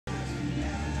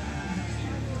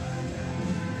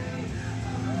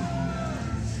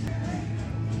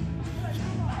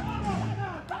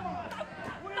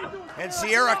And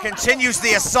Sierra continues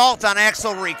the assault on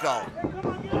AXEL RICO.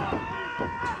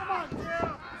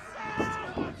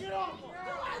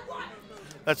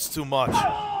 That's too much.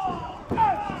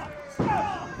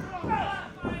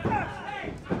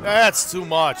 That's too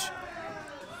much.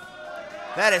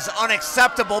 That is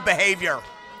unacceptable behavior.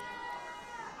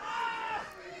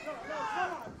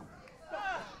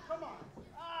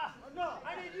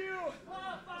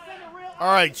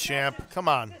 All right, champ, come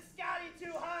on.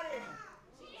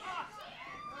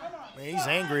 Man, he's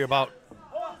angry about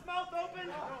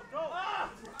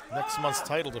next month's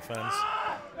title defense.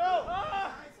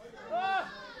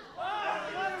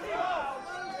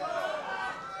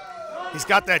 He's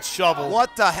got that shovel.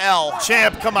 What the hell?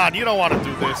 Champ, come on, you don't want to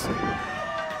do this.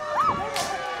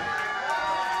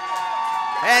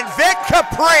 And VIC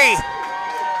CAPRI,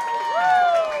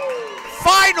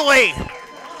 finally,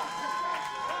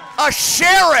 a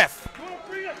sheriff.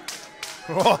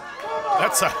 Oh,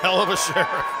 that's a hell of a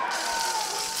sheriff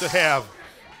to have.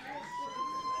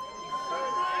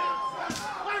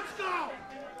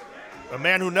 A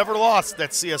man who never lost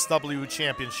that CSW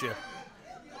championship.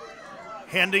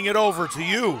 Handing it over to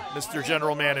you, Mr.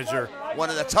 General Manager. One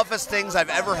of the toughest things I've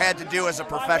ever had to do as a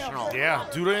professional. Yeah,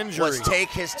 due to injury. Was take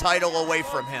his title away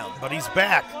from him. But he's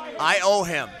back. I owe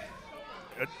him.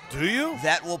 Do you?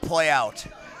 That will play out.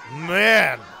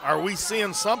 Man, are we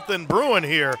seeing something brewing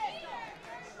here?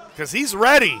 Because he's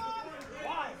ready.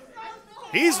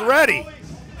 He's ready.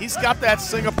 He's got that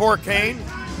Singapore cane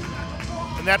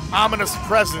and that ominous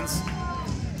presence,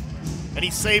 and he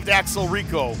saved AXEL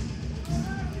RICO.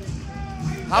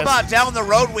 How about down the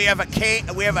road we have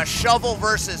a shovel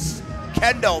versus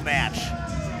kendo match?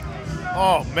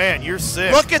 Oh man, you're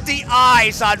sick. Look at the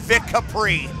eyes on VIC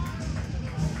CAPRI.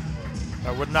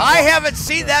 I haven't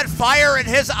seen that fire in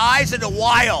his eyes in a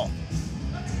while.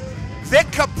 VIC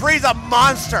CAPRI the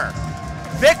monster.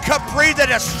 VIC CAPRI the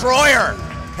destroyer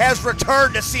has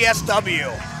returned to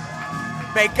CSW.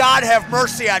 May God have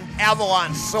mercy on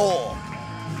Avalon's soul.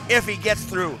 If he gets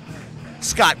through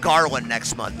Scott Garland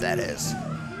next month, that is.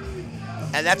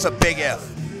 And that's a big if.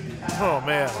 Oh,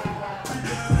 man.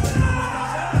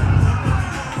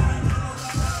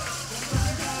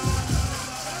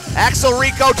 AXEL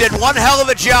RICO did one hell of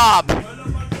a job.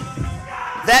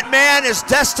 That man is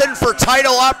destined for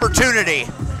title opportunity.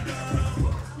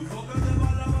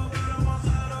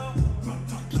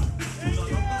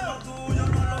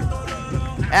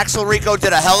 AXEL RICO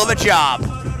did a hell of a job.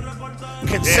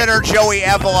 Consider Joey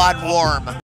Avalon warm.